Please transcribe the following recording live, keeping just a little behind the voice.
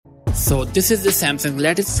So this is the Samsung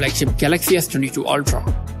latest flagship Galaxy S22 Ultra,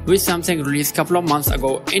 which Samsung released couple of months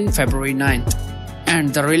ago in February 9th.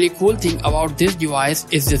 And the really cool thing about this device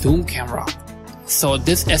is the zoom camera. So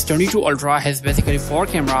this S22 Ultra has basically 4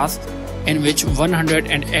 cameras, in which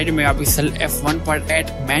 108MP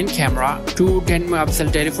f1.8 main camera, 2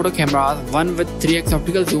 10MP telephoto cameras, one with 3x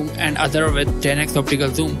optical zoom and other with 10x optical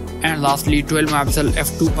zoom, and lastly 12MP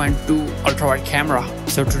f2.2 ultra-wide camera.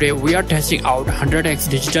 So today we are testing out 100x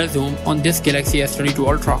digital zoom on this Galaxy S22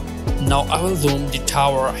 Ultra. Now I will zoom the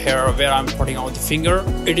tower here where I'm putting out the finger.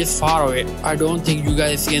 It is far away, I don't think you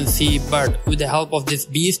guys can see, but with the help of this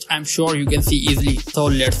beast I'm sure you can see easily. So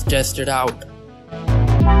let's test it out.